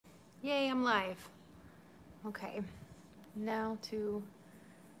Yay, I'm live. Okay, now to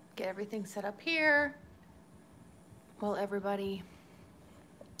get everything set up here while everybody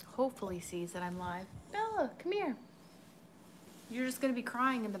hopefully sees that I'm live. Bella, come here. You're just gonna be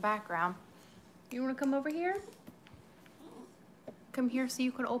crying in the background. You wanna come over here? Come here so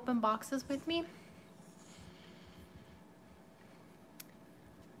you can open boxes with me?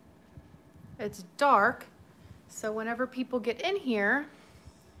 It's dark, so whenever people get in here,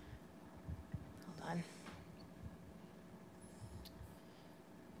 hold on.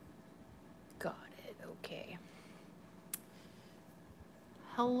 Got it, okay.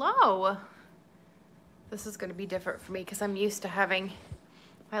 Hello. This is gonna be different for me because I'm used to having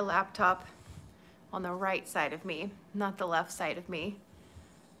my laptop on the right side of me, not the left side of me.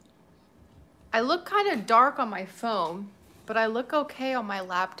 I look kind of dark on my phone, but I look okay on my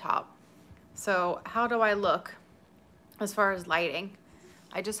laptop. So how do I look as far as lighting?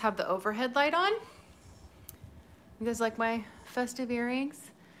 I just have the overhead light on. You guys like my festive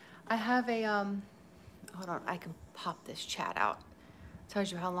earrings? I have a, hold on, I can pop this chat out.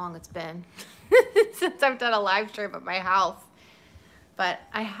 Tells you how long it's been since I've done a live stream at my house. But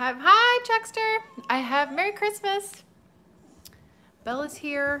I have, hi Chuckster, I have Merry Christmas. Bella's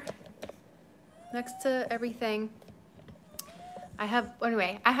here next to everything. I have,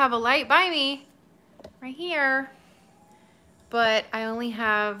 anyway, I have a light by me right here, but I only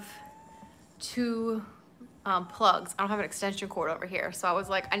have two plugs. I don't have an extension cord over here. So I was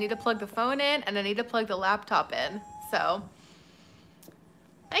like, I need to plug the phone in and I need to plug the laptop in. So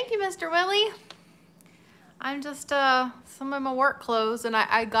thank you, Mr. Willie. I'm just some of my work clothes, and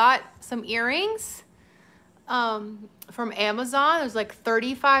I got some earrings from Amazon. There's like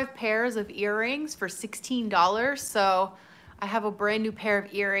 35 pairs of earrings for $16. So I have a brand new pair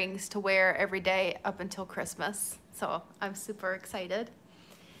of earrings to wear every day up until Christmas. So I'm super excited.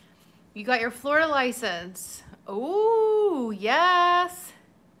 You got your Florida license. Oh, yes.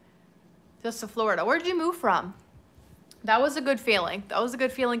 Just to Florida. Where'd you move from? That was a good feeling. That was a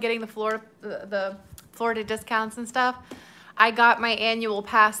good feeling getting the Florida discounts and stuff. I got my annual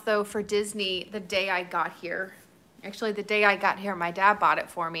pass though for Disney the day I got here. Actually, the day I got here, my dad bought it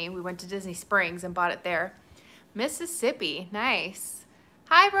for me. We went to Disney Springs and bought it there. Mississippi, nice.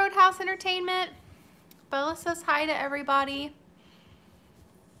 Hi, Roadhouse Entertainment. Bella says hi to everybody.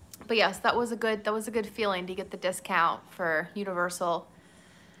 But yes, that was a good feeling to get the discount for Universal.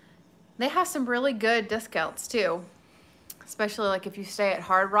 They have some really good discounts too, especially like if you stay at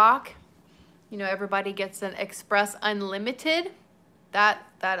Hard Rock. You know, everybody gets an Express Unlimited. That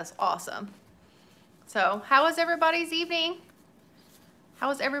is awesome. So, how was everybody's evening?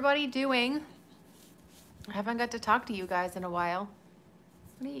 How is everybody doing? I haven't got to talk to you guys in a while.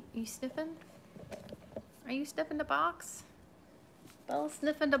 What are you sniffing? Are you sniffing the box? Bella's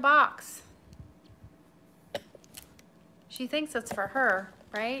sniffing the box. She thinks it's for her,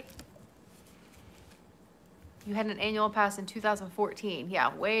 right? You had an annual pass in 2014.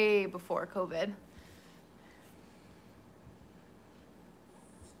 Yeah, way before COVID.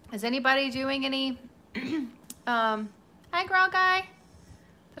 Is anybody doing any, hi Girl Guy.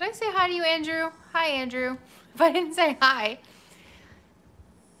 Did I say hi to you, Andrew? Hi, Andrew. If I didn't say hi.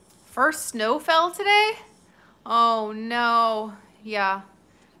 First snow fell today? Oh no. Yeah,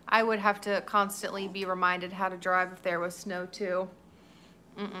 I would have to constantly be reminded how to drive if there was snow too.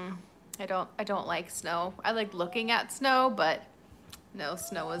 I don't like snow. I like looking at snow, but no,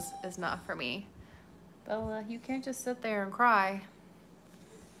 snow is not for me. Bella, you can't just sit there and cry.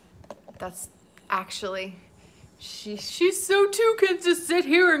 That's actually, she's so too can just sit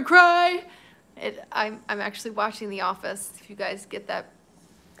here and cry. I'm actually watching The Office. If you guys get that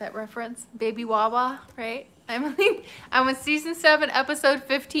reference, Baby Wawa, right? I'm on season 7, episode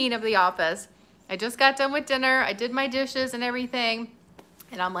 15 of The Office. I just got done with dinner. I did my dishes and everything.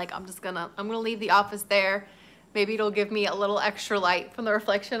 And I'm like, I'm gonna leave the office there. Maybe it'll give me a little extra light from the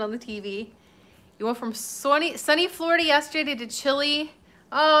reflection on the TV. You went from sunny Florida yesterday to chilly.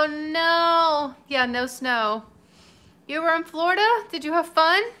 Oh no. Yeah, no snow. You were in Florida? Did you have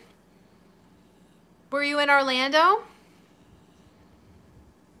fun? Were you in Orlando?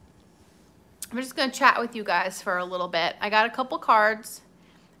 I'm just gonna chat with you guys for a little bit. I got a couple cards,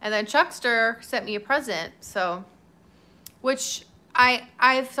 and then Chuckster sent me a present, so, which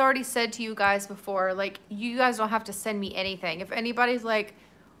I've already said to you guys before, like, you guys don't have to send me anything. If anybody's like,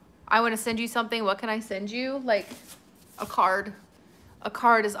 I want to send you something, what can I send you? Like, a card. A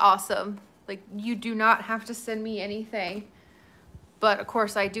card is awesome. Like, you do not have to send me anything. But, of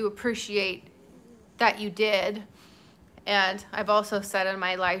course, I do appreciate that you did. And I've also said in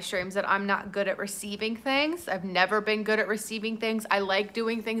my live streams that I'm not good at receiving things. I've never been good at receiving things. I like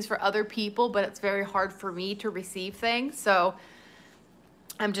doing things for other people, but it's very hard for me to receive things. So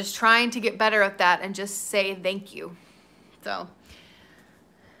I'm just trying to get better at that and just say thank you. So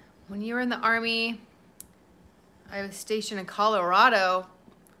when you were in the Army, I was stationed in Colorado.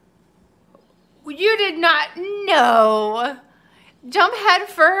 You did not know. Jump head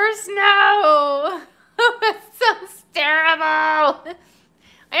first? No. That sounds terrible.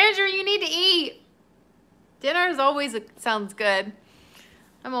 Andrew, you need to eat. Dinner is always sounds good.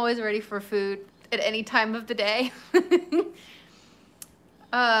 I'm always ready for food at any time of the day.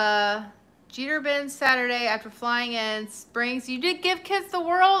 Jeter bin Saturday after flying in Springs. You did give kids the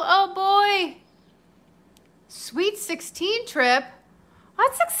world? Oh boy. Sweet 16 trip.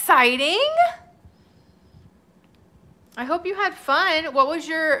 That's exciting. I hope you had fun. What was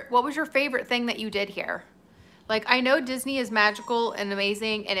your favorite thing that you did here? Like, I know Disney is magical and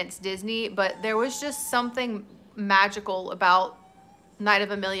amazing and it's Disney, but there was just something magical about Night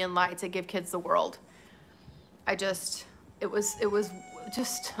of a Million Lights at Give Kids the World. It was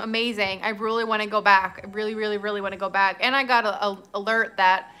just amazing. I really want to go back. I really, really, really want to go back. And I got a alert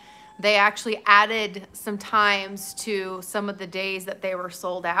that they actually added some times to some of the days that they were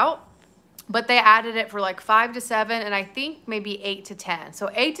sold out. But they added it for like 5 to 7 and I think maybe 8 to 10. So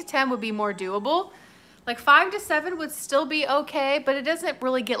 8 to 10 would be more doable. Like 5 to 7 would still be okay, but it doesn't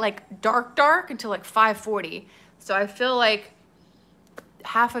really get like dark until like 5:40. So I feel like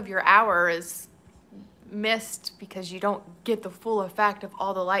half of your hour is missed because you don't get the full effect of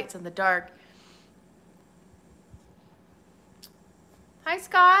all the lights in the dark. Hi,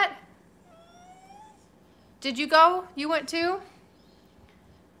 Scott. Did you go? You went too?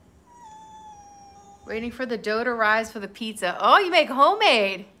 Waiting for the dough to rise for the pizza. Oh, you make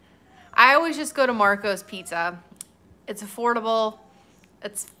homemade. I always just go to Marco's Pizza. It's affordable.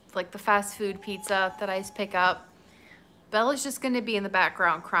 It's like the fast food pizza that I pick up. Bella's just going to be in the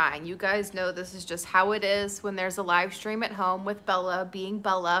background crying. You guys know this is just how it is when there's a live stream at home with Bella being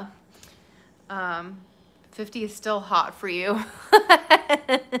Bella. 50 is still hot for you.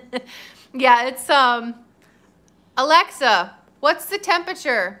 Yeah, it's Alexa, what's the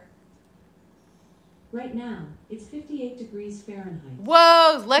temperature? Right now, it's 58 degrees Fahrenheit.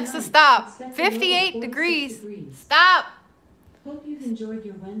 Whoa, Alexa, Tonight, stop. expect a 58 low of degrees. 46 degrees. Stop. Hope you've enjoyed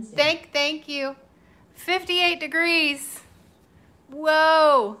your Wednesday. Thank you. 58 degrees.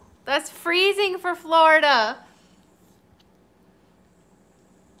 Whoa, that's freezing for Florida.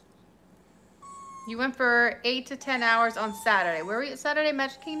 You went for 8 to 10 hours on Saturday. Where were you? Saturday,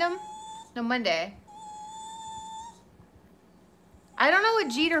 Magic Kingdom? No, Monday. I don't know what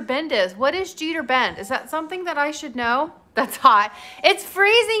Jeter Bend is. What is Jeter Bend? Is that something that I should know? That's hot. It's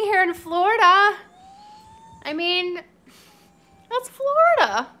freezing here in Florida. I mean, that's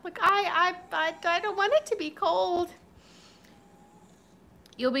Florida. Like, I don't want it to be cold.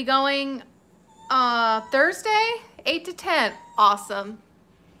 You'll be going Thursday, 8 to 10. Awesome.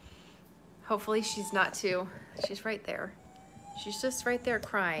 Hopefully she's not too. She's right there. She's just right there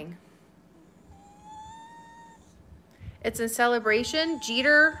crying. It's in celebration.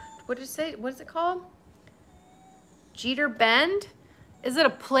 Jeter, what did it say? What is it called? Jeter Bend? Is it a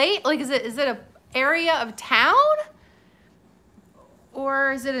plate? Like, is it an area of town?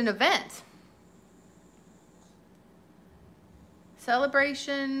 Or is it an event?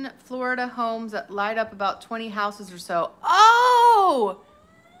 Celebration, Florida homes that light up about 20 houses or so. Oh!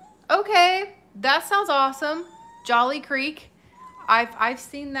 Okay, that sounds awesome. Jolly Creek. I've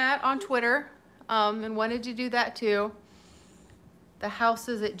seen that on Twitter and wanted to do that too. The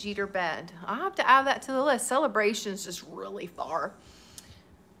houses at Jeter Bend. I'll have to add that to the list. Celebration's just really far.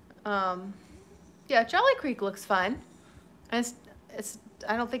 Yeah, Jolly Creek looks fun. And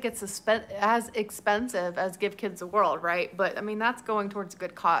I don't think it's as expensive as Give Kids the World, right? But I mean, that's going towards a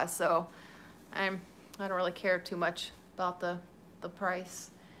good cause, so I don't really care too much about the price.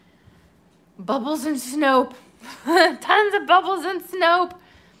 Bubbles and Snope. Tons of bubbles and Snope.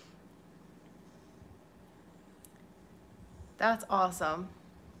 That's awesome.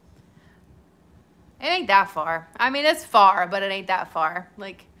 It ain't that far. I mean, it's far, but it ain't that far.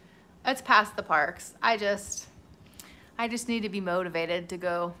 Like, it's past the parks. I just need to be motivated to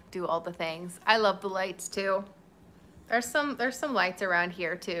go do all the things. I love the lights too. There's some lights around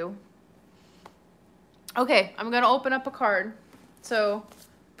here too. Okay, I'm gonna open up a card. So,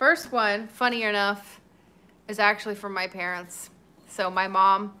 first one, funny enough, is actually from my parents. So my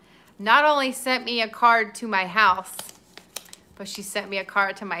mom not only sent me a card to my house, but she sent me a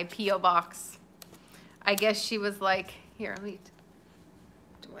card to my P.O. box. I guess she was like, here, let me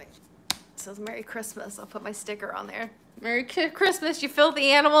do my, it says Merry Christmas. I'll put my sticker on there. Merry Christmas, you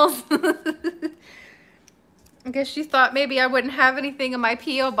filthy animals. I guess she thought maybe I wouldn't have anything in my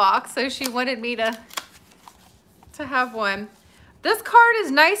P.O. box, so she wanted me to have one. This card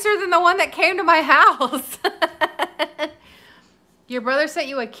is nicer than the one that came to my house. Your brother sent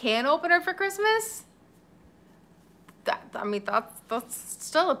you a can opener for Christmas? I mean, that's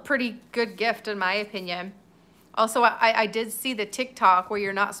still a pretty good gift in my opinion. Also, I did see the TikTok where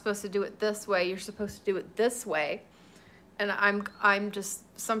you're not supposed to do it this way. You're supposed to do it this way. And I'm just,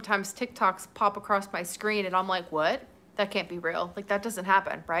 sometimes TikToks pop across my screen and I'm like, what? That can't be real. Like, that doesn't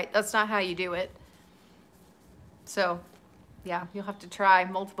happen, right? That's not how you do it. So, yeah, you'll have to try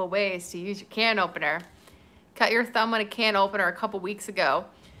multiple ways to use your can opener. Cut your thumb on a can opener a couple weeks ago.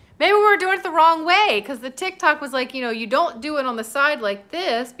 Maybe we were doing it the wrong way because the TikTok was like, you know, you don't do it on the side like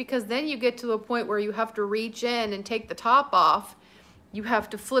this because then you get to a point where you have to reach in and take the top off. You have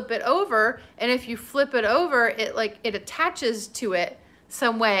to flip it over, and if you flip it over, it attaches to it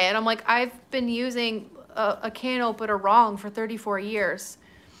some way. And I'm like, I've been using a can opener wrong for 34 years.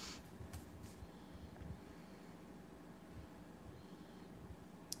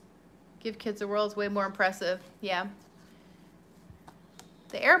 Give kids the world is way more impressive. Yeah.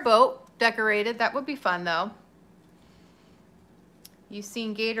 The airboat decorated, that would be fun though. You've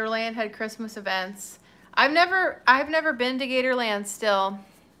seen Gatorland had Christmas events. I've never been to Gatorland still.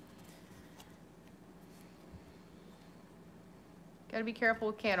 Gotta be careful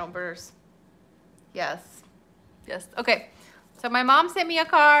with can openers. Yes. Yes. Okay. So my mom sent me a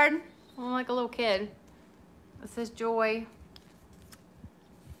card. I'm like a little kid. It says joy.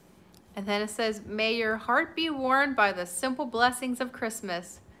 And then it says, may your heart be warmed by the simple blessings of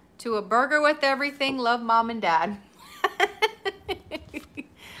Christmas. To a Berger with everything, love mom and dad.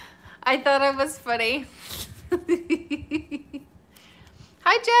 I thought it was funny.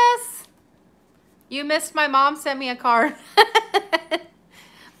 Hi, Jess. You missed my mom sent me a card.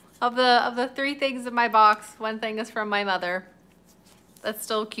 Of the 3 things in my box, 1 thing is from my mother. That's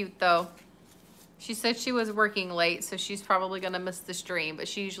still cute though. She said she was working late, so she's probably gonna miss the stream, but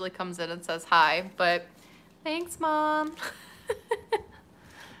she usually comes in and says hi. But thanks, Mom.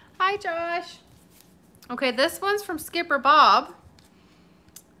 Hi, Josh. Okay, this one's from Skipper Bob.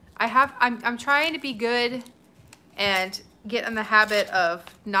 I'm trying to be good and get in the habit of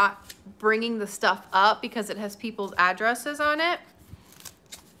not bringing the stuff up because it has people's addresses on it.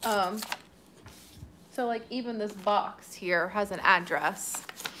 So like even this box here has an address.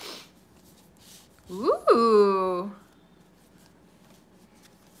 Ooh.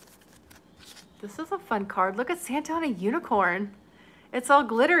 This is a fun card. Look at Santa on a unicorn. It's all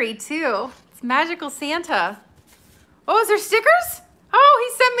glittery too. It's magical Santa. Oh, is there stickers? Oh, he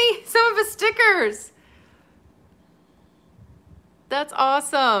sent me some of his stickers. That's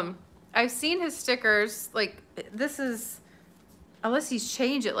awesome. I've seen his stickers. Like this is, unless he's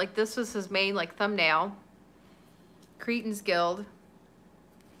changed it, like this was his main like thumbnail. Cretin's Guild.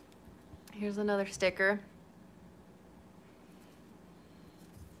 Here's another sticker.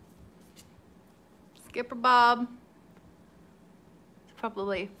 Skipper Bob. It's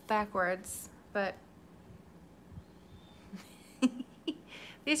probably backwards, but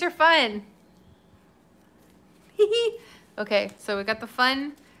these are fun. Okay, so we got the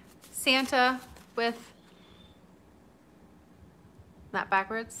fun Santa with, not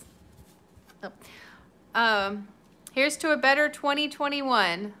backwards. Oh. Here's to a better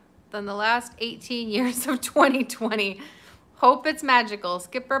 2021 than the last 18 years of 2020. Hope it's magical.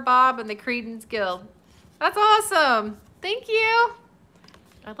 Skipper Bob and the Cretin's Guild. That's awesome. Thank you.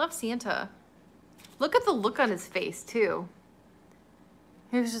 I love Santa. Look at the look on his face too.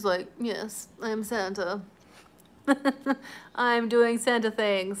 He was just like, yes, I'm Santa. I'm doing Santa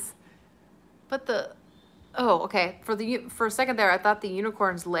things. But the, oh, okay. For a second there, I thought the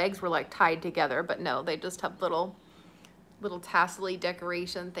unicorn's legs were like tied together, but no, they just have little tassel-y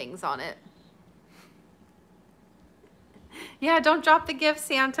decoration things on it. Yeah, don't drop the gift,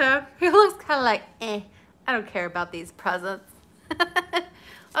 Santa. He looks kind of like, I don't care about these presents.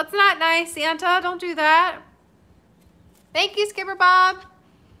 That's not nice, Santa. Don't do that. Thank you, Skipper Bob.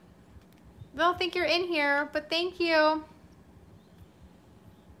 They'll think you're in here, but thank you.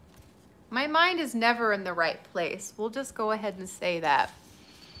 My mind is never in the right place. We'll just go ahead and say that.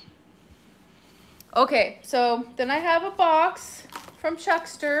 Okay, so then I have a box from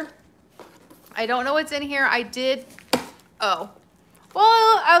Chuckster. I don't know what's in here. I did, oh.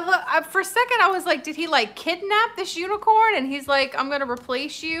 Well, for a second I was like, did he like kidnap this unicorn? And he's like, I'm gonna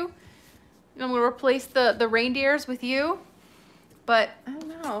replace you. I'm gonna replace the reindeers with you. But I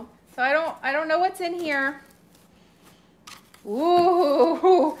don't know. So I don't know what's in here.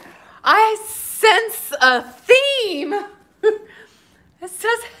 Ooh, I sense a theme. It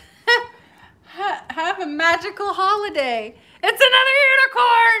says have a magical holiday. It's another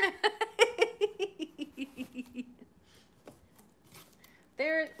unicorn.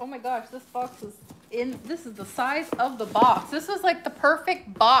 There, oh my gosh, this box is this is the size of the box. This was like the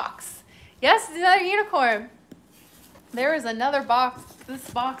perfect box. Yes, it's another unicorn. There is another box. This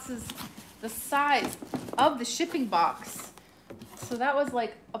box is the size of the shipping box. So that was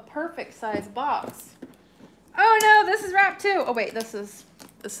like a perfect size box. Oh no, this is wrapped too. Oh wait, this is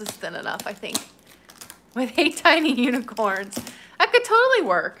thin enough, I think. With 8 tiny unicorns. That could totally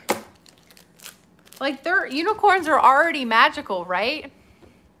work. Like unicorns are already magical, right?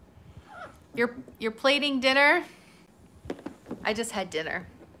 You're plating dinner. I just had dinner.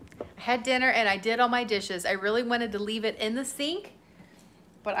 I had dinner and I did all my dishes. I really wanted to leave it in the sink,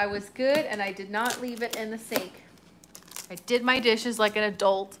 but I was good and I did not leave it in the sink. I did my dishes like an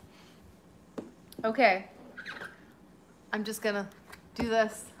adult. Okay. I'm just gonna do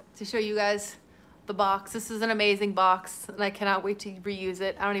this to show you guys the box. This is an amazing box and I cannot wait to reuse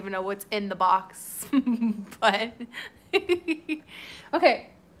it. I don't even know what's in the box, but okay.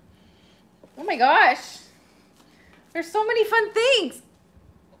 Oh my gosh. There's so many fun things.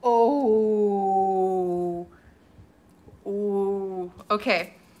 Oh. Ooh.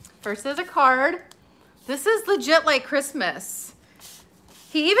 Okay. First there's a card. This is legit like Christmas.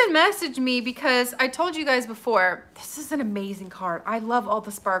 He even messaged me because I told you guys before, this is an amazing card. I love all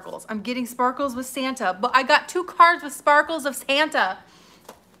the sparkles. I'm getting sparkles with Santa, but I got 2 cards with sparkles of Santa.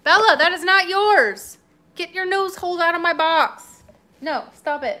 Bella, that is not yours. Get your nose hole out of my box. No,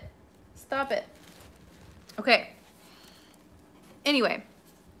 stop it. Stop it. Okay. Anyway.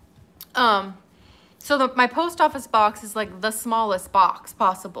 So my post office box is like the smallest box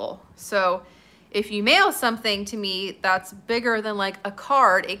possible. So if you mail something to me that's bigger than like a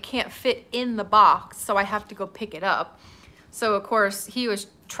card, it can't fit in the box. So I have to go pick it up. So of course he was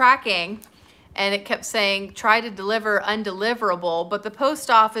tracking and it kept saying, try to deliver undeliverable, but the post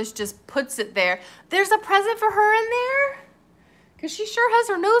office just puts it there. There's a present for her in there? Because she sure has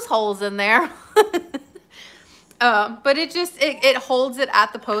her nose holes in there. But it holds it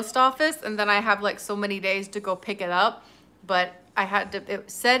at the post office, and then I have like so many days to go pick it up. But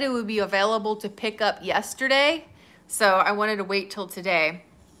it said it would be available to pick up yesterday, so I wanted to wait till today.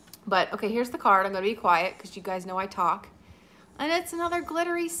 But okay, here's the card. I'm gonna be quiet because you guys know I talk. And it's another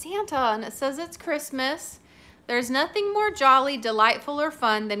glittery Santa, and it says it's Christmas. There's nothing more jolly, delightful, or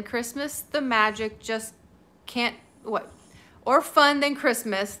fun than Christmas. The magic just can't, or fun than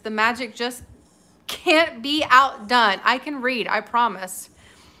Christmas. The magic just can't be outdone. I can read, I promise.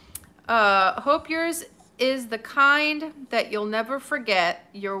 Hope yours is the kind that you'll never forget.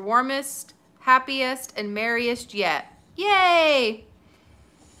 Your warmest, happiest, and merriest yet. Yay!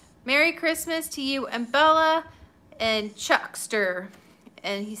 Merry Christmas to you and Bella and Chuckster.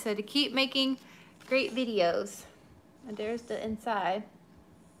 And he said to keep making great videos. And there's the inside.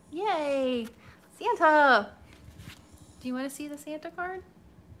 Yay! Santa! Do you want to see the Santa card?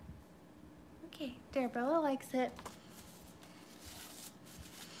 Okay, there, Bella likes it.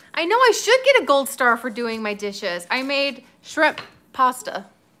 I know I should get a gold star for doing my dishes. I made shrimp pasta.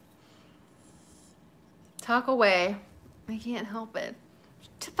 Talk away. I can't help it.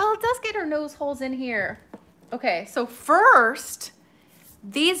 Bella does get her nose holes in here. Okay, so first,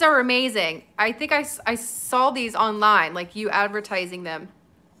 these are amazing. I think I saw these online, like you advertising them.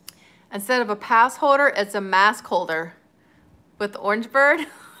 Instead of a pass holder, it's a mask holder with the orange bird.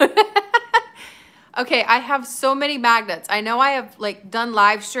 Okay, I have so many magnets. I know I have like done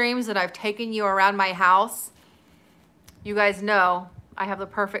live streams that I've taken you around my house. You guys know I have the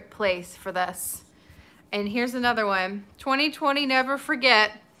perfect place for this. And here's another one. 2020 never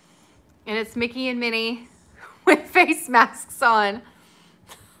forget. And it's Mickey and Minnie with face masks on.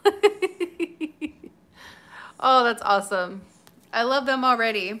 Oh, that's awesome. I love them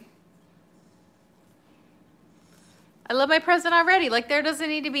already. I love my present already. Like there doesn't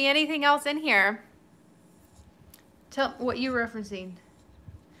need to be anything else in here. Tell what you're referencing.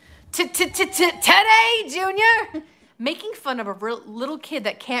 Today, Junior! Making fun of a little kid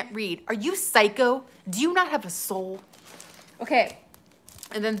that can't read. Are you psycho? Do you not have a soul? Okay.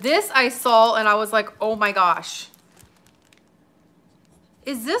 And then this I saw and I was like, oh my gosh.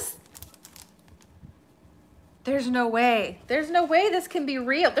 Is this? There's no way. There's no way this can be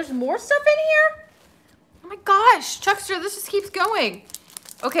real. There's more stuff in here? Oh my gosh, Chuckster, this just keeps going.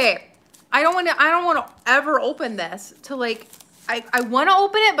 Okay. I don't want to ever open this to like, I want to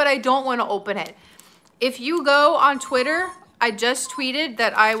open it, but I don't want to open it. If you go on Twitter, I just tweeted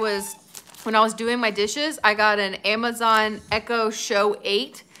that when I was doing my dishes, I got an Amazon Echo Show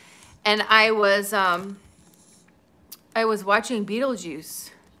 8 And I was watching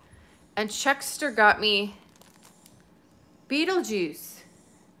Beetlejuice, and Chuckster got me Beetlejuice.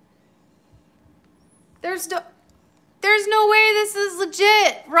 There's no way this is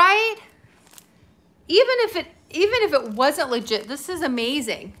legit, right? Even if it wasn't legit, this is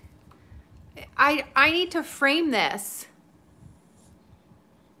amazing. I need to frame this.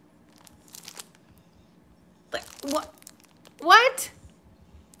 Like, what?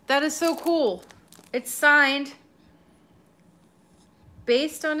 That is so cool. It's signed.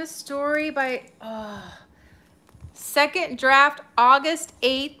 Based on a story by second draft, August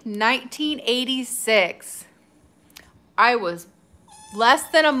 8th, 1986. I was less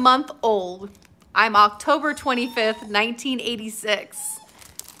than a month old. I'm October 25th, 1986.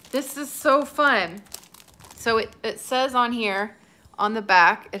 This is so fun. So it says on here, on the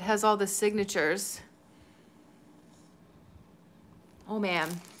back, it has all the signatures. Oh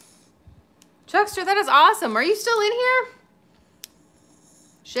man. Chuckster, that is awesome. Are you still in here?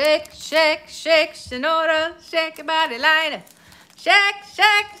 Shake, shake, shake, Sonora, shake your body lighter. Shake,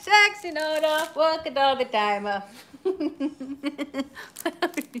 shake, shake, Sonora, work it all the time.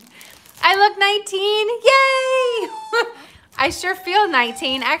 I look 19, yay! I sure feel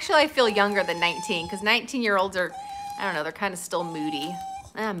 19. Actually, I feel younger than 19 because 19-year-olds are, I don't know, they're kind of still moody.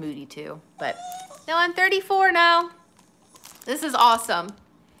 I'm moody too, but no, I'm 34 now. This is awesome.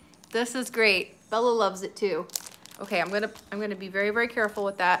 This is great. Bella loves it too. Okay, I'm gonna be very, very careful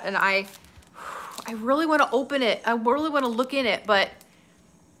with that. And I really want to open it. I really want to look in it, but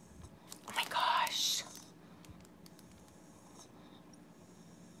oh my gosh.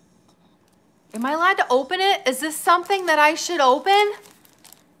 Am I allowed to open it? Is this something that I should open?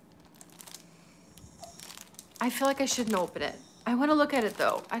 I feel like I shouldn't open it. I want to look at it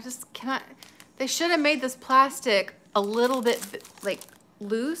though. I just cannot. They should have made this plastic a little bit like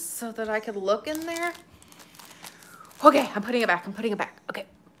loose so that I could look in there. Okay, I'm putting it back. I'm putting it back. Okay,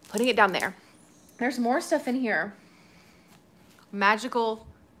 putting it down there. There's more stuff in here. Magical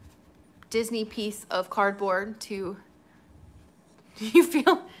Disney piece of cardboard to, you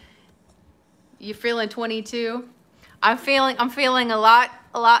feeling 22? I'm feeling a lot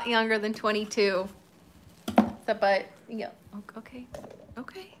younger than 22. But yeah, okay.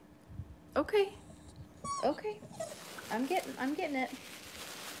 I'm getting it.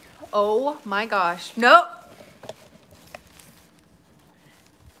 Oh my gosh. Nope.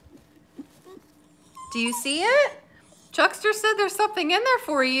 Do you see it? Chuckster said there's something in there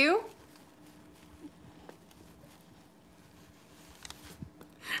for you.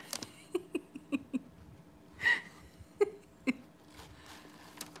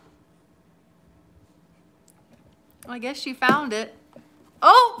 Well, I guess she found it.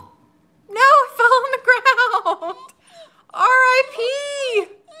 Oh! No, it fell on the ground. R.I.P.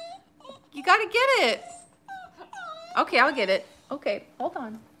 You gotta get it. Okay, I'll get it. Okay, hold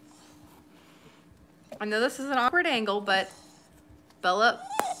on. I know this is an awkward angle, but Bella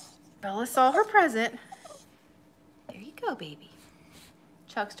saw her present. There you go, baby.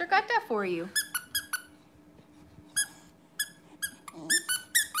 Chuckster got that for you.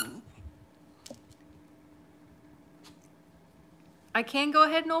 I can go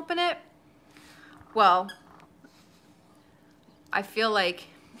ahead and open it. Well, I feel like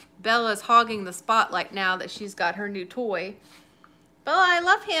Bella's hogging the spotlight now that she's got her new toy. Bella, I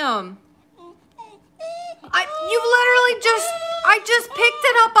love him. I just picked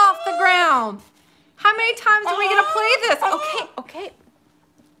it up off the ground. How many times are we gonna play this? Okay.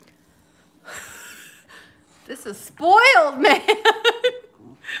 This is spoiled, man.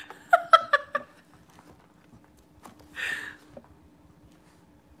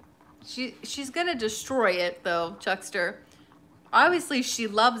 She's gonna destroy it though, Chuckster. Obviously she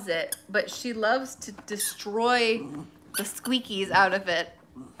loves it, but she loves to destroy the squeakies out of it.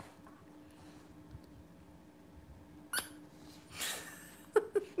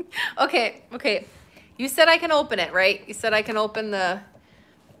 Okay. You said I can open it, right? You said I can open the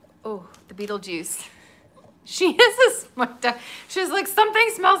Beetlejuice. She is a smart dog. She's like, something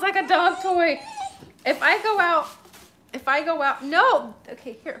smells like a dog toy. If I go out, no.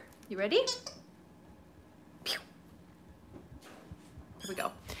 Okay, here. You ready? Pew. Here we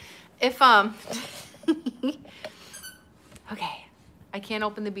go. Okay. I can't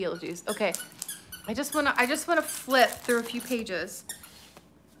open the Beetlejuice. Okay. I just wanna flip through a few pages.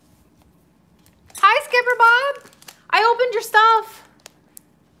 Hi, Skipper Bob. I opened your stuff.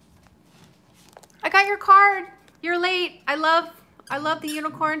 I got your card. You're late. I love the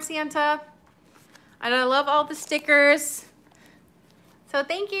unicorn Santa. And I love all the stickers. So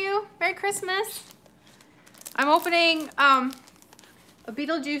thank you. Merry Christmas. I'm opening a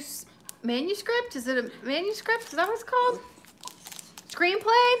Beetlejuice manuscript? Is it a manuscript? Is that what it's called?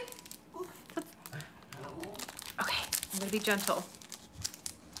 Screenplay? Okay, I'm gonna be gentle.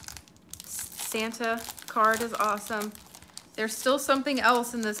 Santa card is awesome. There's still something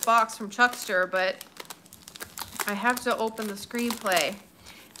else in this box from Chuckster, but I have to open the screenplay.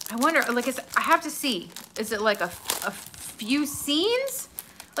 I wonder, like, I have to see. Is it like a few scenes?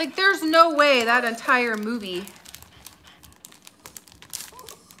 Like, there's no way that entire movie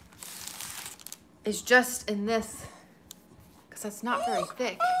is just in this, because that's not very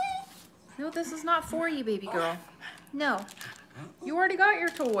thick. No, this is not for you, baby girl. No. You already got your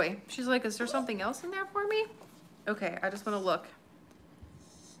toy. She's like, is there something else in there for me? Okay, I just want to look.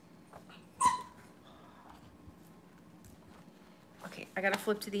 Okay, I gotta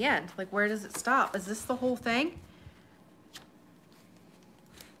flip to the end. Like, where does it stop? Is this the whole thing?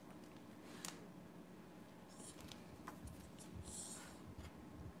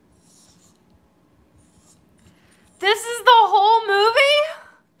 This is the whole movie?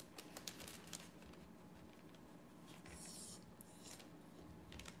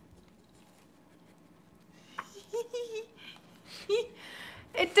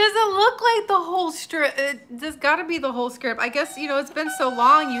 It doesn't look like the whole strip. There's got to be the whole script. I guess, you know, it's been so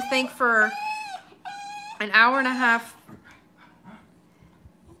long. You think for an hour and a half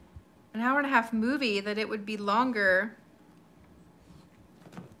movie that it would be longer.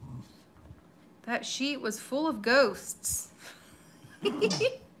 That sheet was full of ghosts.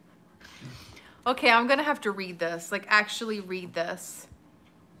 Okay, I'm going to have to read this. Like, actually read this.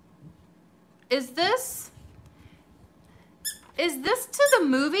 Is this to the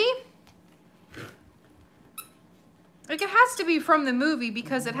movie? Like, it has to be from the movie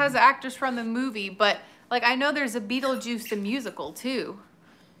because it has actors from the movie, but like, I know there's a Beetlejuice the musical too.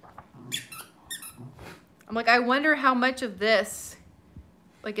 I'm like, I wonder how much of this,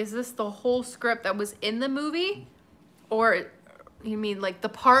 like, is this the whole script that was in the movie? Or you mean like the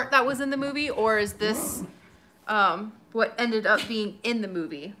part that was in the movie? Or is this what ended up being in the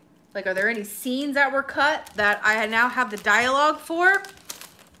movie? Like, are there any scenes that were cut that I now have the dialogue for?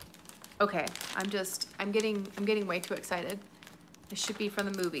 Okay, I'm getting way too excited. This should be from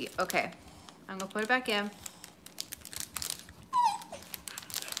the movie. Okay, I'm gonna put it back in.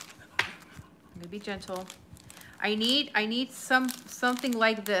 I'm gonna be gentle. I need something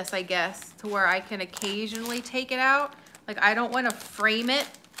like this, I guess, to where I can occasionally take it out. Like, I don't want to frame it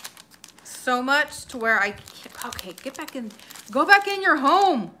so much to where I can't. Okay, get back in. Go back in your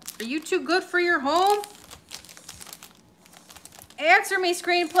home. Are you too good for your home? Answer me,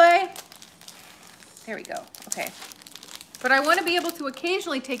 screenplay. There we go. Okay. But I want to be able to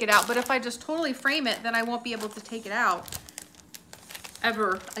occasionally take it out. But if I just totally frame it, then I won't be able to take it out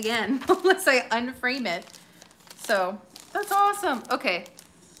ever again unless I unframe it. So that's awesome. Okay.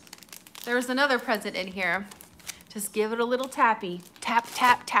 There's another present in here. Just give it a little tappy. Tap,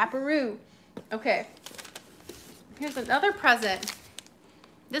 tap, taparoo. Okay. Here's another present.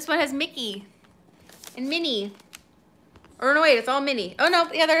 This one has Mickey and Minnie. Or no, wait, it's all Minnie. Oh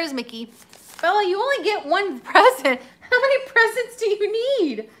no, yeah, there is Mickey. Bella, you only get one present. How many presents do you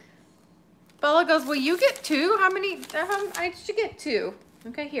need? Bella goes, well, you get two. How many? I should get two.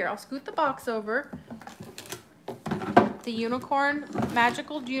 Okay, here, I'll scoot the box over. The unicorn,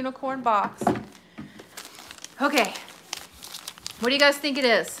 magical unicorn box. Okay, what do you guys think it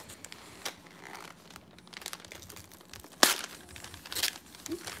is?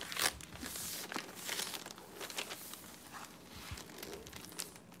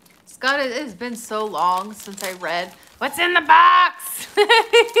 Scott, it has been so long since I read what's in the box.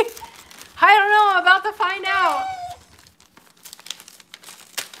 I don't know, I'm about to find out.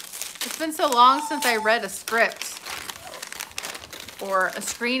 It's been so long since I read a script or a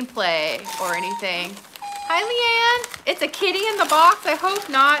screenplay or anything. Hi, Leanne. It's a kitty in the box. I hope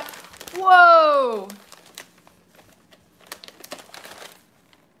not. Whoa.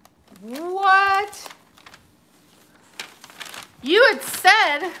 What? You had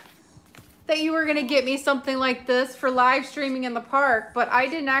said that you were going to get me something like this for live streaming in the park, but I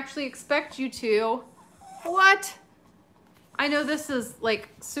didn't actually expect you to. What? I know this is like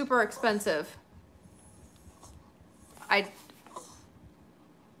super expensive.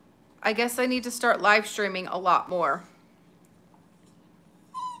 I guess I need to start live streaming a lot more.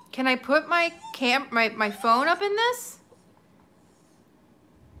 Can I put my phone up in this?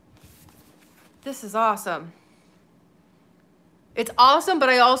 This is awesome. It's awesome, but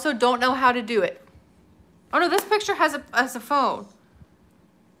I also don't know how to do it. Oh no, this picture has a phone.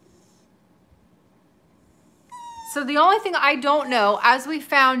 So the only thing I don't know, as we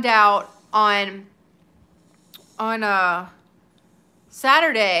found out on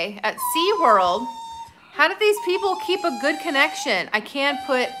Saturday at SeaWorld. How do these people keep a good connection? I can't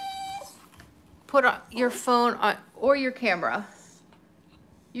put your phone on or your camera.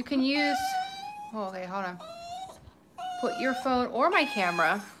 You can use, oh, okay, hold on. Put your phone or my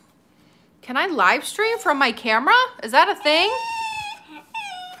camera. Can I live stream from my camera? Is that a thing?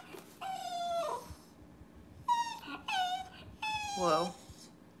 Whoa.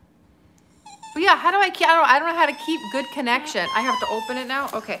 But yeah, how do I don't know how to keep good connection. I have to open it now?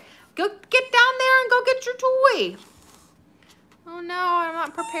 Okay. Go get down there and go get your toy. Oh no, I'm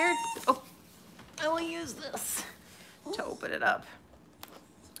not prepared. Oh, I will use this to open it up.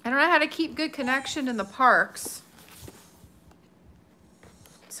 I don't know how to keep good connection in the parks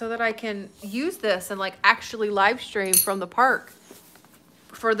so that I can use this and like actually live stream from the park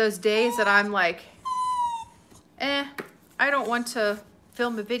for those days that I'm like, I don't want to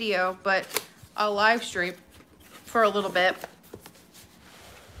film a video, but I'll live stream for a little bit.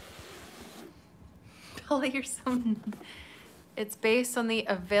 Bella, you're so... It's based on the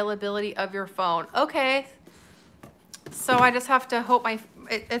availability of your phone. Okay. So I just have to hope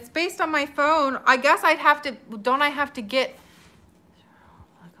it's based on my phone. I guess I'd have to, don't I have to get...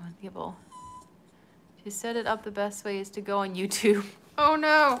 To set it up, the best way is to go on YouTube. Oh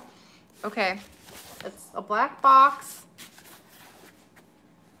no. Okay. It's a black box.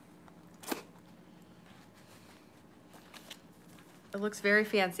 It looks very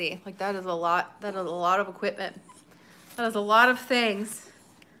fancy. Like that is a lot of equipment. That is a lot of things.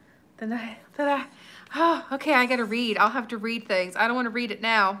 Oh, okay, I gotta read. I'll have to read things. I don't want to read it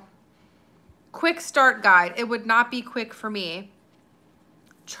now. Quick start guide. It would not be quick for me.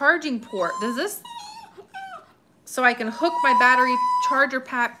 Charging port. Does this... So I can hook my battery charger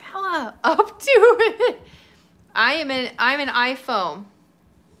pack Bella up to it. I'm an iPhone.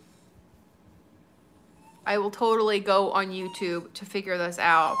 I will totally go on YouTube to figure this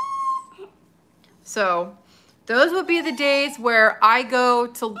out. So those would be the days where I go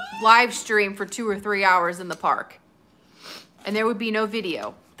to live stream for 2 or 3 hours in the park. And there would be no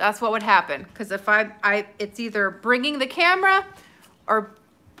video. That's what would happen. Because if it's either bringing the camera or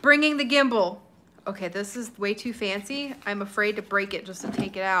bringing the gimbal. Okay, this is way too fancy. I'm afraid to break it just to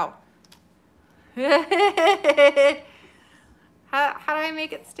take it out. How do I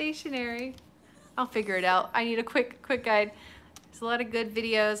make it stationary? I'll figure it out. I need a quick guide. There's a lot of good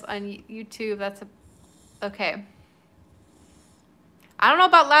videos on YouTube. Okay. I don't know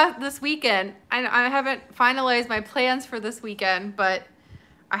about this weekend. I haven't finalized my plans for this weekend, but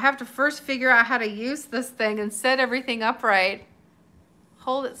I have to first figure out how to use this thing and set everything up right.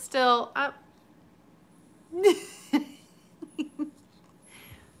 Hold it still. Up.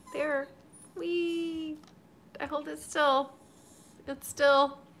 There. Whee. I hold it still. It's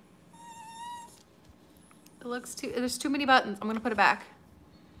still. It looks there's too many buttons. I'm gonna put it back.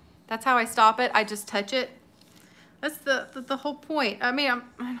 That's how I stop it. I just touch it. That's the whole point. I mean,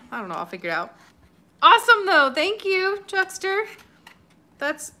 I don't know. I'll figure it out. Awesome though. Thank you, Chuckster.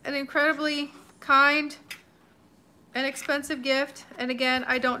 That's an incredibly kind and expensive gift. And again,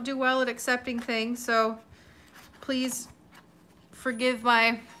 I don't do well at accepting things, so please forgive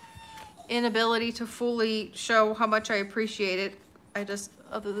my inability to fully show how much I appreciate it.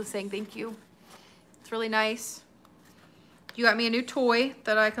 Other than saying thank you. It's really nice. You got me a new toy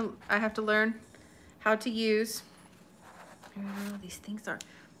that I have to learn how to use. Oh, these things are,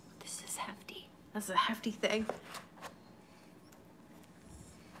 this is hefty. That's a hefty thing.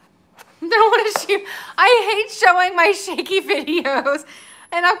 Don't want to shoot. I hate showing my shaky videos.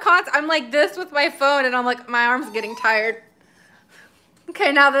 And I'm like this with my phone and I'm like, my arm's getting tired.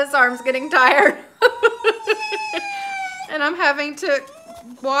 Okay, now this arm's getting tired. And I'm having to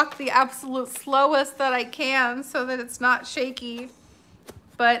walk the absolute slowest that I can so that it's not shaky.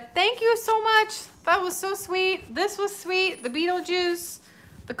 But thank you so much. That was so sweet. This was sweet. The Beetlejuice,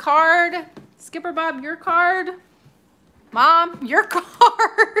 the card, Skipper Bob, your card. Mom, your card.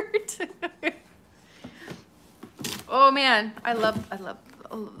 Oh man, I love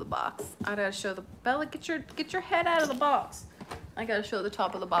the box. I gotta show Bella, get your head out of the box. I gotta show the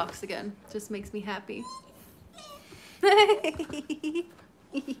top of the box again. Just makes me happy.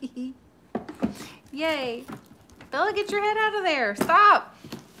 Yay. Bella, get your head out of there. Stop.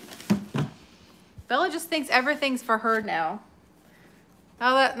 Bella just thinks everything's for her now.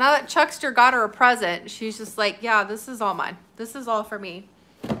 Now that Chuckster got her a present, she's just like, yeah, this is all mine. This is all for me.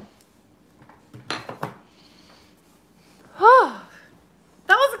 Oh,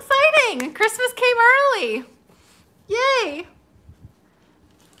 that was exciting. Christmas came early. Yay.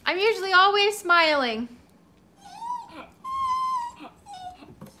 I'm usually always smiling.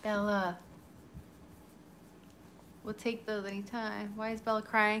 Bella. We'll take those anytime. Why is Bella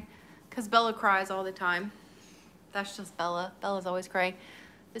crying? Because Bella cries all the time. That's just Bella. Bella's always crying.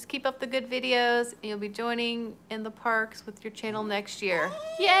 Just keep up the good videos, and you'll be joining in the parks with your channel next year.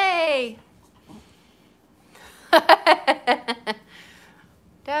 Yay!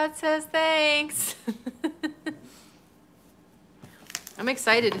 Dad says thanks. I'm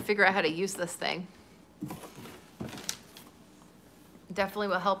excited to figure out how to use this thing. Definitely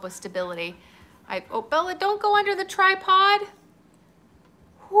will help with stability. Oh, Bella, don't go under the tripod.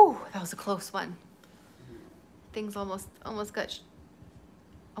 Whew, that was a close one. Things almost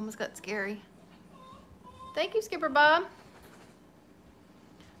got scary. Thank you, Skipper Bob.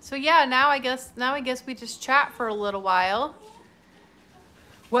 So yeah, now I guess we just chat for a little while.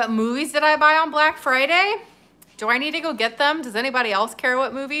 What movies did I buy on Black Friday? Do I need to go get them? Does anybody else care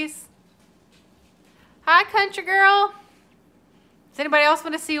what movies? Hi, country girl. Does anybody else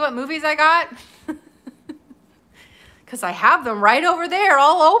want to see what movies I got? Because I have them right over there,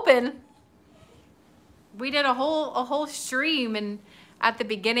 all open. We did a whole stream, and at the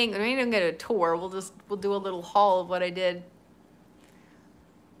beginning, we didn't get a tour. We'll do a little haul of what I did.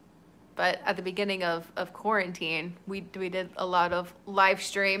 But at the beginning of quarantine, we did a lot of live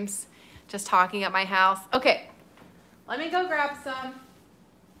streams, just talking at my house. Okay, let me go grab some.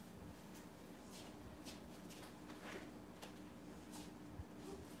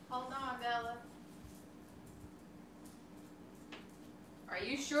 Hold on, Bella. Are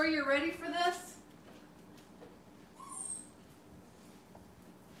you sure you're ready for this?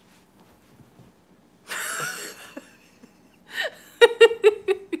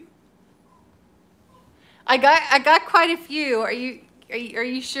 I got quite a few. Are you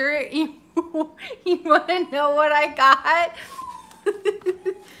sure you want to know what I got?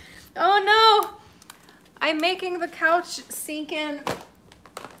 Oh no! I'm making the couch sink in.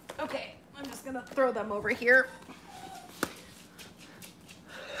 Okay, I'm just gonna throw them over here.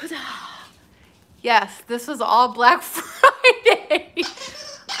 Yes, this was all Black Friday.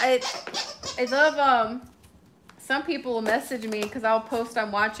 I love some people will message me because I'll post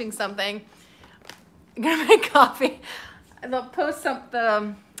I'm watching something. I'm gonna make coffee. And they'll post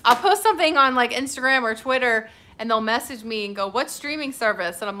I'll post something on like Instagram or Twitter, and they'll message me and go, "What streaming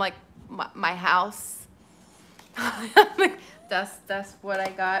service?" And I'm like, my house. That's what I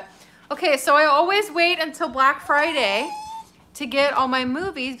got. Okay, so I always wait until Black Friday to get all my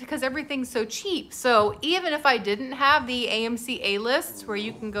movies because everything's so cheap. So even if I didn't have the AMC A-lists where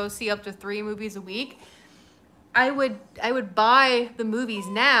you can go see up to 3 movies a week, I would buy the movies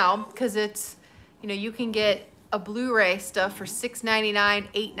now because it's, you know, you can get a Blu-ray stuff for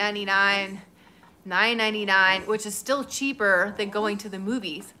 $6.99, $8.99, $9.99, which is still cheaper than going to the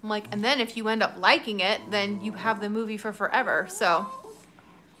movies. I'm like, and then if you end up liking it, then you have the movie for forever. So,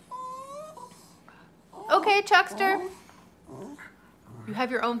 okay, Chuckster, you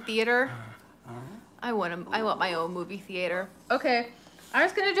have your own theater. I want my own movie theater. Okay, I'm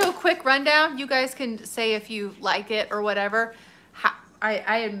just gonna do a quick rundown. You guys can say if you like it or whatever.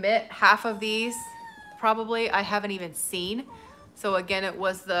 I admit half of these probably I haven't even seen. So again, it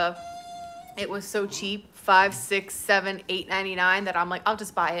was so cheap, $5, $6, $7, $8.99 that I'm like, I'll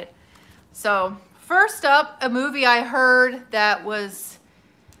just buy it. So first up, a movie I heard that was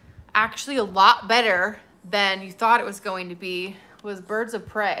actually a lot better than you thought it was going to be was Birds of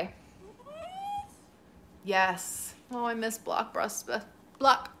Prey. Yes. Oh, I miss Blockbuster.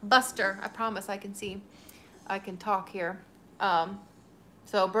 I promise I can talk here.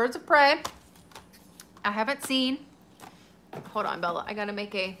 So Birds of Prey, I haven't seen. Hold on, Bella. I gotta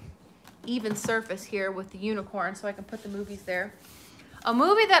make a even surface here with the unicorn so I can put the movies there. A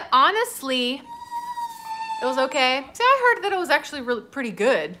movie that honestly, it was okay. See, I heard that it was actually really pretty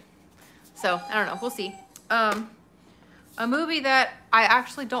good. So I don't know. We'll see. A movie that I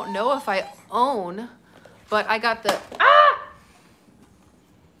actually don't know if I own, but I got the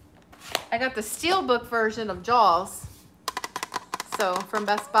Steelbook version of Jaws. So from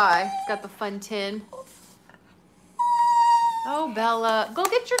Best Buy, it's got the fun tin. Oh, Bella, go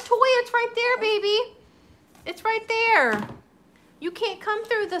get your toy. It's right there, baby. It's right there. You can't come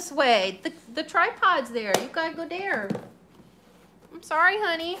through this way. The tripod's there. You gotta go there. I'm sorry,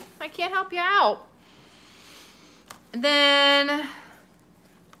 honey. I can't help you out. And then,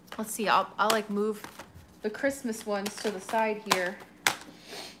 let's see. I'll like move the Christmas ones to the side here.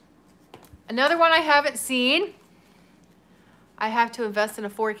 Another one I haven't seen. I have to invest in a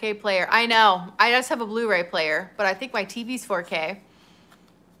 4K player. I know. I just have a Blu-ray player, but I think my TV's 4K.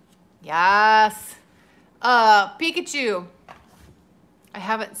 Yes. Pikachu. I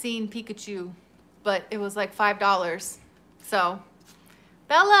haven't seen Pikachu, but it was like $5. So,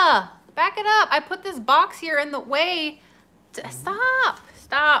 Bella, Back it up. I put this box here in the way. Stop.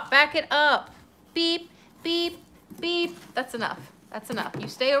 Stop. Back it up. Beep, beep, beep. That's enough. That's enough. You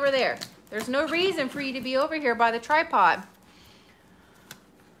stay over there. There's no reason for you to be over here by the tripod.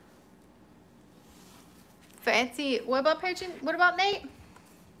 Fancy. What about paging? What about Nate?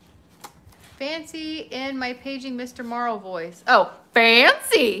 Fancy in my paging Mr. Morrow voice. Oh,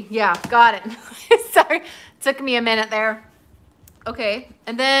 fancy. Yeah, got it. Sorry. Took me a minute there. Okay.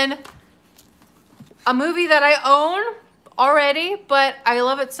 And then a movie that I own already, but I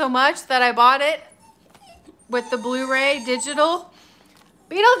love it so much that I bought it with the Blu-ray digital.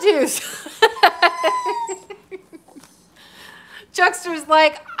 Beetlejuice. Chuckster's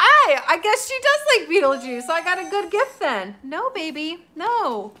like, I guess she does like Beetlejuice. I got a good gift then. No, baby.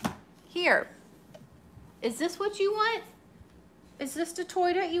 No. Here. Is this what you want? Is this the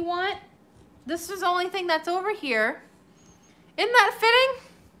toy that you want? This is the only thing that's over here. Isn't that fitting?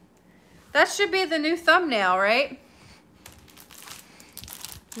 That should be the new thumbnail, right?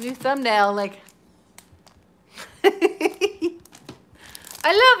 New thumbnail, like.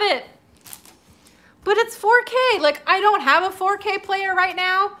 I love it. But it's 4K. Like, I don't have a 4K player right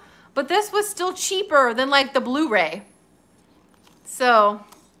now, but this was still cheaper than like the Blu-ray. So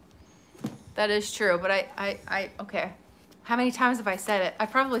that is true, but okay. How many times have I said it? I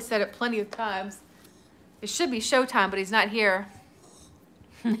probably said it plenty of times. It should be showtime, but he's not here.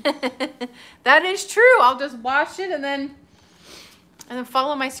 That is true. I'll just watch it and then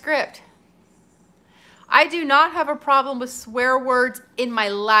follow my script. I do not have a problem with swear words in my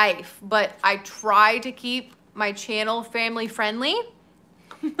life, but I try to keep my channel family friendly.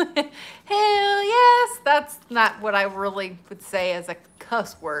 Hell yes. That's not what I really would say as a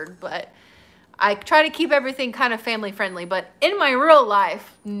cuss word, but I try to keep everything kind of family friendly. But in my real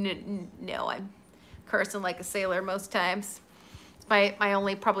life, no, I'm cursing like a sailor most times. It's my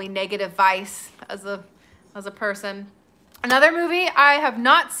only probably negative vice as a person. Another movie I have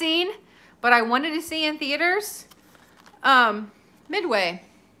not seen, but I wanted to see in theaters, Midway.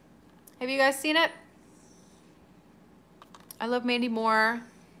 Have you guys seen it? I love Mandy Moore.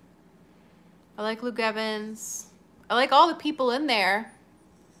 I like Luke Evans. I like all the people in there,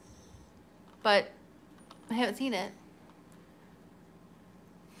 but I haven't seen it.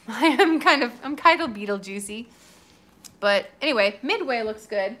 I'm kind of Beetlejuicy. But anyway, Midway looks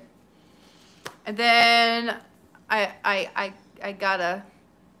good. And then I got a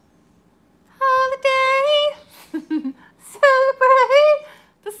holiday. Celebrate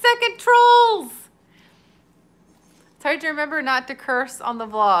the second Trolls. It's hard to remember not to curse on the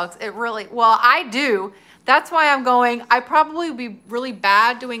vlogs. It really, well, I do. That's why I'm going, I probably would be really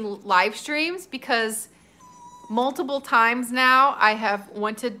bad doing live streams because multiple times now I have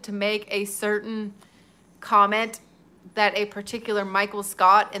wanted to make a certain comment that a particular Michael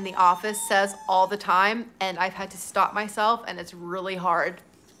Scott in The Office says all the time, and I've had to stop myself, and it's really hard.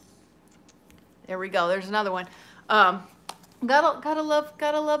 There we go. There's another one. Gotta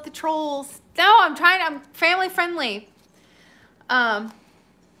love the Trolls. No, I'm family friendly. You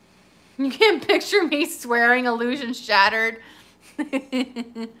can't picture me swearing, illusion shattered.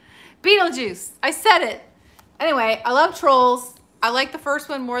 Beetlejuice. I said it. Anyway, I love Trolls. I like the first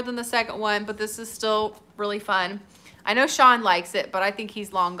one more than the second one, but this is still really fun. I know Sean likes it, but I think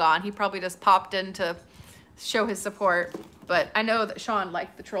he's long gone. He probably just popped in to show his support, but I know that Sean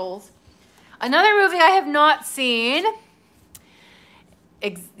liked the Trolls. Another movie I have not seen.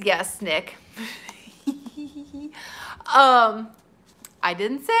 Yes, Nick. I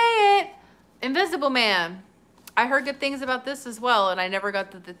didn't say it. Invisible Man. I heard good things about this as well, and I never got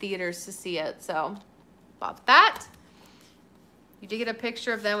to the theaters to see it, so bought that. You did get a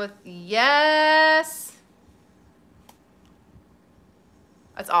picture of them with, yes.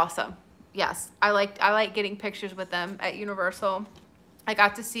 That's awesome. Yes, I like getting pictures with them at Universal. I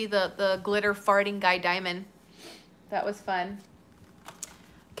got to see the glitter farting Guy Diamond. That was fun.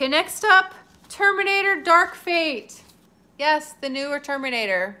 Okay, next up, Terminator Dark Fate. Yes, the newer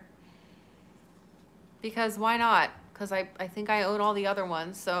Terminator. Because why not? Because I think I own all the other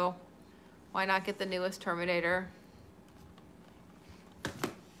ones, so why not get the newest Terminator?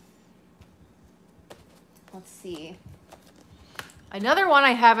 Let's see. Another one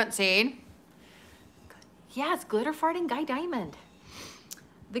I haven't seen. Yeah, it's glitter farting Guy Diamond.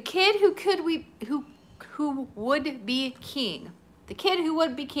 The Kid who would be king. The Kid Who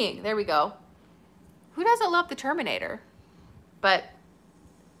Would Be King. There we go. Who doesn't love the Terminator? But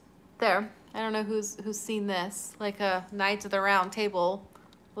there. I don't know who's seen this. Like a Knights of the Round Table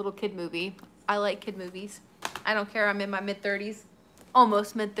little kid movie. I like kid movies. I don't care. I'm in my mid-30s.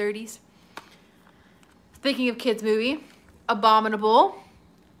 Almost mid-30s. Thinking of kids movie. Abominable.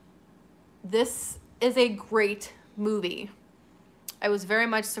 this is a great movie. I was very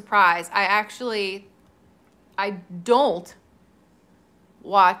much surprised. I don't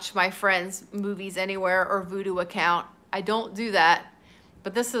watch my friends' movies anywhere or Vudu account. I don't do that.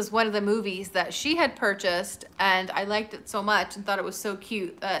 But this is one of the movies that she had purchased, and I liked it so much and thought it was so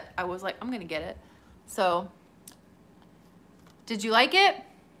cute that I was like, I'm gonna get it. So, did you like it?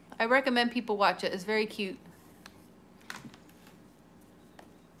 I recommend people watch it. It's very cute.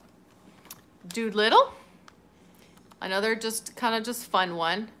 Dude Little, another just kind of just fun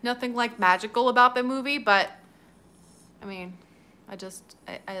one. Nothing like magical about the movie, but I mean, I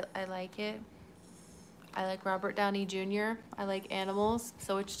like it. I like Robert Downey Jr. I like animals,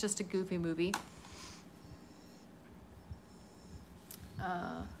 so it's just a goofy movie.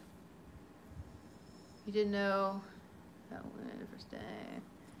 You didn't know that one first day.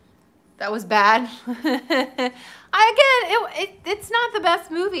 That was bad. It's not the best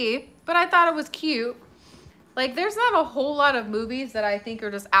movie, but I thought it was cute. Like, there's not a whole lot of movies that I think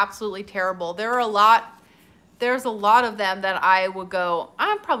are just absolutely terrible. There's a lot of them that I would go,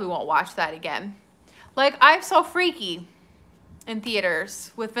 I probably won't watch that again. Like, I saw Freaky in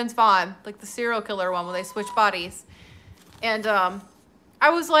theaters with Vince Vaughn, like the serial killer one where they switch bodies. And I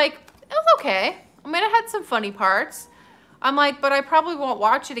was like, it was okay. I mean, it had some funny parts. I'm like, but I probably won't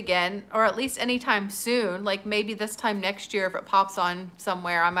watch it again, or at least anytime soon. Like, maybe this time next year if it pops on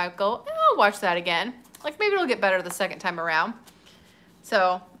somewhere, I might go, I'll watch that again. Like, maybe it'll get better the second time around.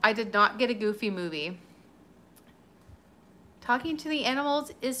 So, I did not get a goofy movie. Talking to the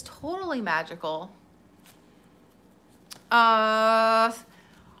Animals is totally magical. Another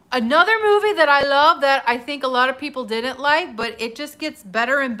movie that I love that I think a lot of people didn't like, but it just gets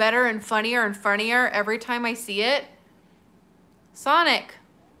better and better and funnier every time I see it. Sonic.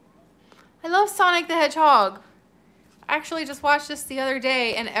 I love Sonic the Hedgehog. I actually just watched this the other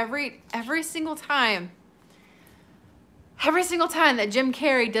day, and every single time that Jim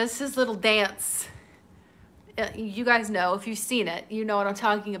Carrey does his little dance, you guys know, if you've seen it, you know what I'm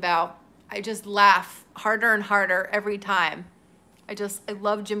talking about. I just laugh harder and harder every time. I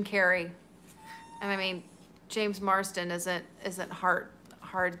love Jim Carrey. And I mean, James Marsden isn't hard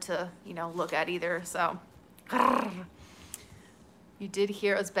to, look at either, so. You did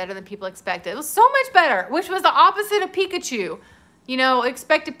hear it was better than people expected. It was so much better, which was the opposite of Pikachu.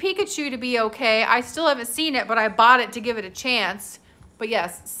 Expected Pikachu to be okay. I still haven't seen it, but I bought it to give it a chance. But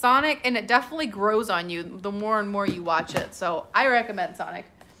yes, Sonic, and it definitely grows on you the more and more you watch it. So I recommend Sonic.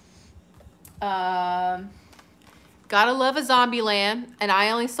 Gotta love a Zombieland, and I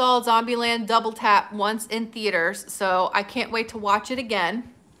only saw Zombieland Double Tap once in theaters, so I can't wait to watch it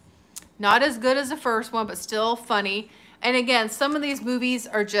again. Not as good as the first one, but still funny. And again, some of these movies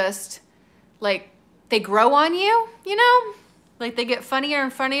are just, like, they grow on you, Like, they get funnier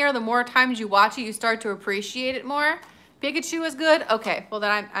and funnier. The more times you watch it, you start to appreciate it more. Pikachu is good? Okay, well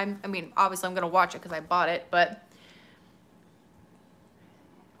then I mean, obviously I'm gonna watch it because I bought it, but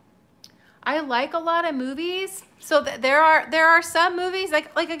I like a lot of movies. So there are some movies,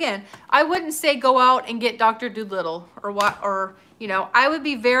 like again, I wouldn't say go out and get Dr. Dolittle or I would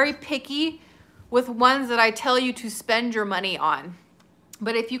be very picky with ones that I tell you to spend your money on.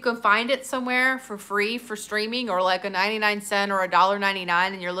 But if you can find it somewhere for free for streaming, or like a 99-cent or $1.99,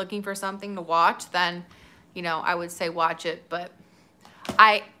 and you're looking for something to watch, then I would say watch it. But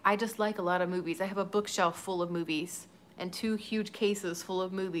I just like a lot of movies. I have a bookshelf full of movies and 2 huge cases full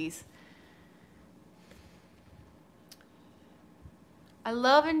of movies. I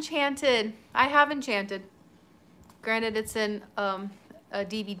love Enchanted. I have Enchanted. Granted, it's in a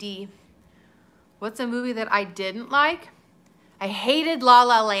DVD. What's a movie that I didn't like? I hated La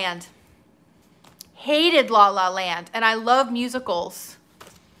La Land. Hated La La Land. And I love musicals.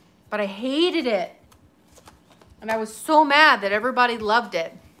 But I hated it. And I was so mad that everybody loved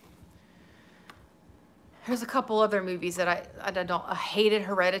it. There's a couple other movies that I hated.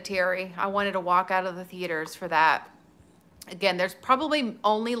 Hereditary. I wanted to walk out of the theaters for that. Again, there's probably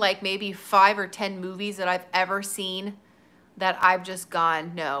only like maybe 5 or 10 movies that I've ever seen that I've just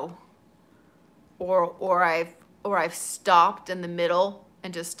gone no. Or I've stopped in the middle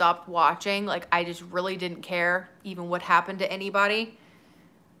and just stopped watching. Like, I just really didn't care even what happened to anybody.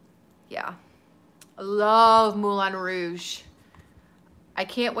 Yeah. I love Moulin Rouge. I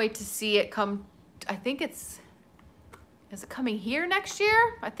can't wait to see it come. I think is it coming here next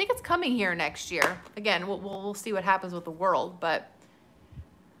year? I think it's coming here next year. Again, we'll see what happens with the world, but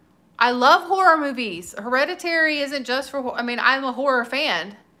I love horror movies. Hereditary isn't just for, I mean, I'm a horror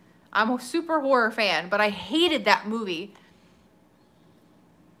fan. I'm a super horror fan, but I hated that movie.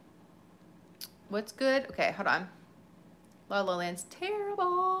 What's good? Okay, hold on. La La Land's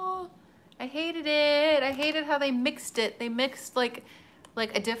terrible. I hated it. I hated how they mixed it. They mixed like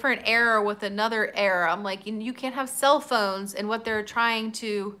a different era with another era. I'm like, you can't have cell phones and what they're trying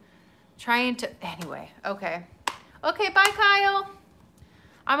to anyway. Okay. Okay, bye Kyle.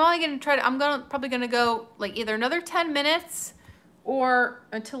 I'm probably gonna go like either another 10 minutes or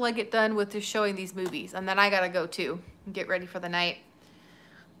until I get done with just showing these movies, and then I gotta go too and get ready for the night.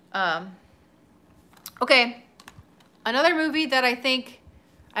 Okay, another movie that I think,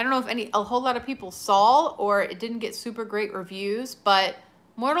 I don't know if a whole lot of people saw or it didn't get super great reviews, but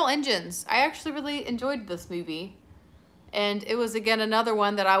Mortal Engines. I actually really enjoyed this movie. And it was, again, another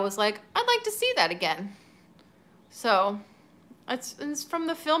one that I was like, I'd like to see that again. So, it's from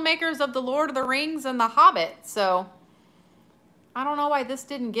the filmmakers of The Lord of the Rings and The Hobbit. So, I don't know why this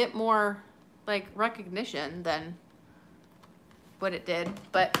didn't get more, like, recognition than what it did.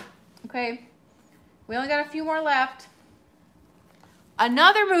 But, okay. We only got a few more left.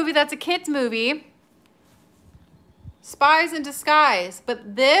 Another movie that's a kid's movie, Spies in Disguise.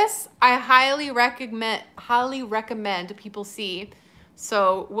 But this I highly recommend people see.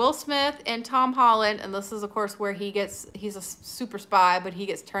 So Will Smith and Tom Holland, and this is of course where he's a super spy, but he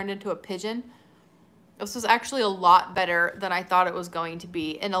gets turned into a pigeon. This was actually a lot better than I thought it was going to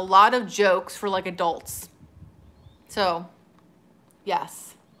be, and a lot of jokes for like adults. So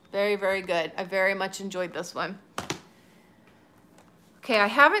yes, very, very good. I very much enjoyed this one. Okay, I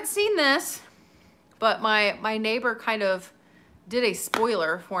haven't seen this, but my neighbor kind of did a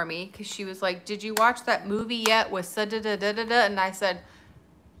spoiler for me because she was like, did you watch that movie yet with da-da-da-da-da-da? And I said,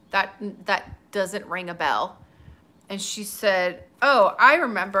 that doesn't ring a bell. And she said, oh, I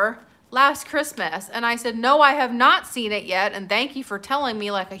remember, Last Christmas. And I said, no, I have not seen it yet. And thank you for telling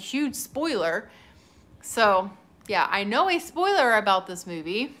me like a huge spoiler. So yeah, I know a spoiler about this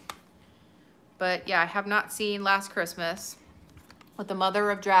movie. But yeah, I have not seen Last Christmas with the Mother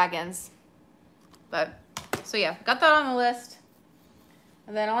of Dragons. But, so yeah, got that on the list.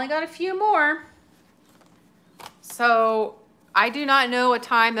 And then I only got a few more. So I do not know a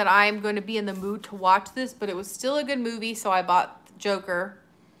time that I'm going to be in the mood to watch this, but it was still a good movie, so I bought Joker.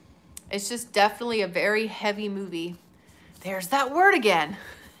 It's just definitely a very heavy movie. There's that word again.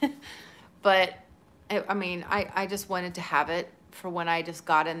 But, I mean, I just wanted to have it for when I just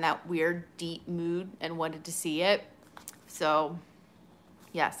got in that weird, deep mood and wanted to see it. So,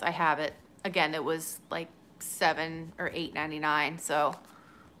 yes, I have it. Again, it was like $7 or $8.99, so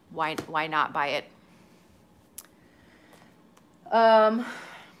why not buy it?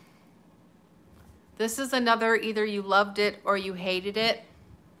 This is another either you loved it or you hated it.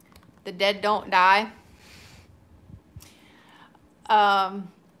 The Dead Don't Die.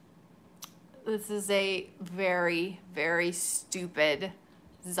 This is a very, very stupid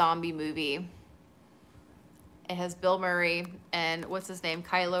zombie movie. It has Bill Murray and what's his name?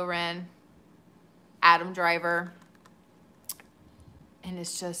 Kylo Ren, Adam Driver. And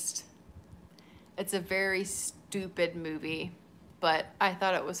it's a very stupid movie, but I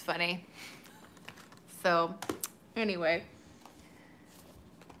thought it was funny. So anyway.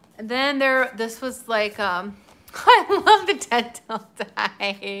 And then this was like, I love The Dead Don't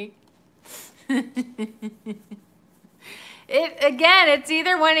Die. Again, it's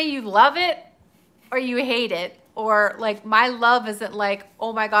either one of you love it or you hate it. Or like my love isn't like,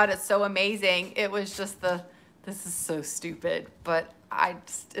 oh my God, it's so amazing. It was just this is so stupid. But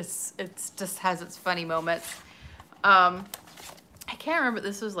it just has its funny moments. I can't remember,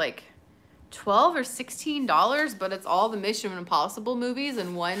 this was like $12 or $16, but it's all the Mission Impossible movies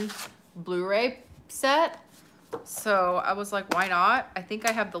in one Blu-ray set. So I was like, why not? I think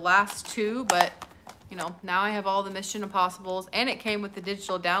I have the last two, but you know, now I have all the Mission Impossibles, and it came with the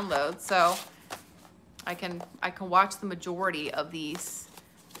digital download, so I can watch the majority of these.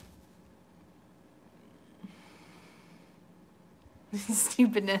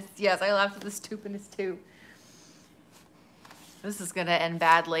 Stupidness. Yes, I laughed at the stupidness too. This is gonna end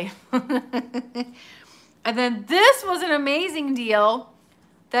badly. And then this was an amazing deal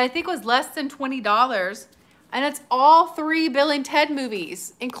that I think was less than $20. And it's all 3 Bill and Ted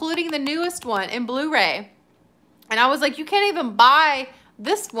movies, including the newest one in Blu-ray. And I was like, you can't even buy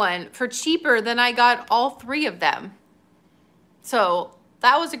this one for cheaper than I got all 3 of them. So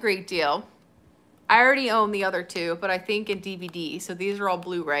that was a great deal. I already own the other 2, but I think in DVD. So these are all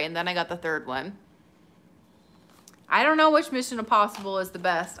Blu-ray, and then I got the 3rd one. I don't know which Mission Impossible is the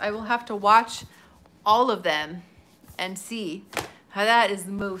best. I will have to watch all of them and see how that is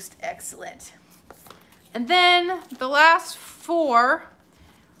the most excellent. And then the last 4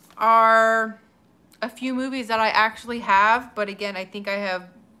 are a few movies that I actually have, but again, I think I have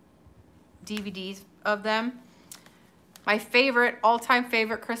DVDs of them. My favorite, all-time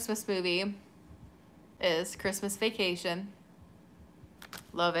favorite Christmas movie is Christmas Vacation.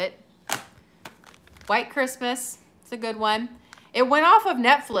 Love it. White Christmas, it's a good one. It went off of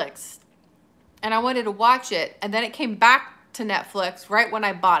Netflix, and I wanted to watch it, and then it came back to Netflix right when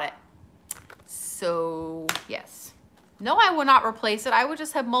I bought it. So, yes. No, I will not replace it. I would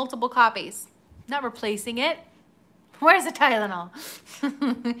just have multiple copies. Not replacing it. Where's the Tylenol?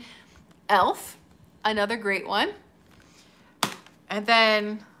 Elf, another great one. And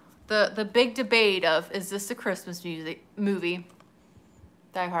then the big debate of, is this a Christmas movie?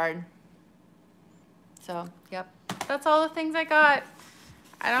 Die Hard. So, yep. That's all the things I got.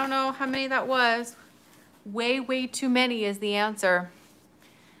 I don't know how many that was. Way too many is the answer.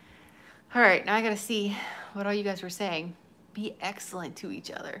 All right, now I gotta see what all you guys were saying. Be excellent to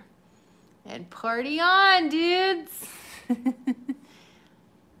each other. And party on, dudes.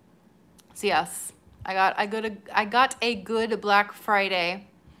 So yes, I got a good Black Friday.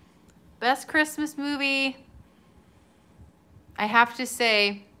 Best Christmas movie, I have to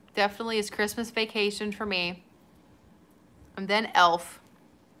say, definitely is Christmas Vacation for me. And then Elf.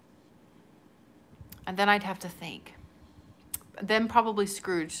 And then I'd have to think. Then probably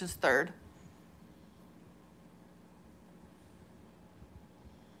Scrooge is third.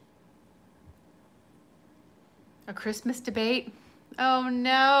 A Christmas debate? Oh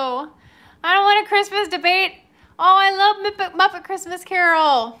no. I don't want a Christmas debate. Oh, I love Muppet Christmas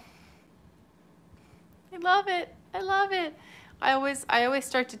Carol. I love it. I love it. I always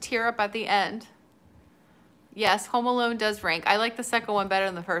start to tear up at the end. Yes, Home Alone does rank. I like the second one better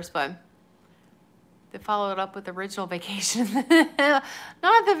than the first one. They followed up with Original Vacation.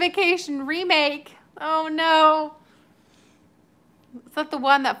 Not the Vacation remake. Oh no. Is that the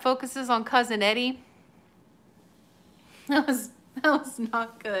one that focuses on Cousin Eddie? That was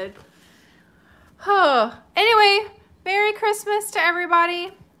not good. Oh. Anyway, Merry Christmas to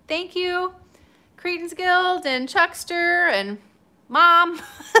everybody. Thank you, Cretan's Guild and Chuckster and Mom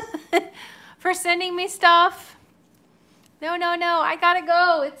for sending me stuff. No, I gotta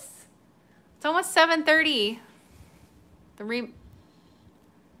go. It's almost 7:30.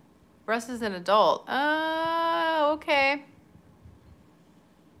 Russ is an adult. Oh, okay.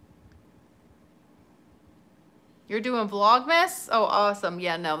 You're doing Vlogmas? Oh, awesome.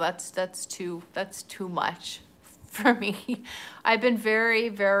 Yeah, no, that's too much for me. I've been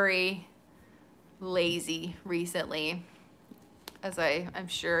very lazy recently, as I'm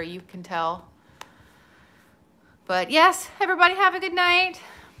sure you can tell. But yes, everybody have a good night.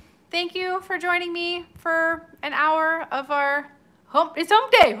 Thank you for joining me for an hour of our it's home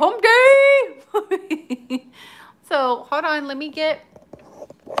day. So hold on, let me get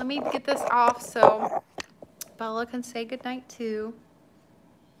this off so Bella can say goodnight too.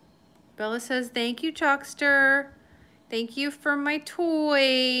 Bella says, thank you, Chuckster. Thank you for my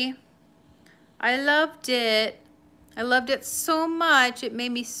toy. I loved it. I loved it so much. It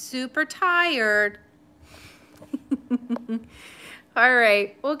made me super tired. All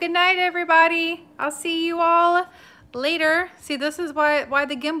right. Well, good night, everybody. I'll see you all later. See, this is why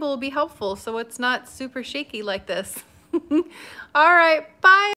the gimbal will be helpful, so it's not super shaky like this. All right. Bye.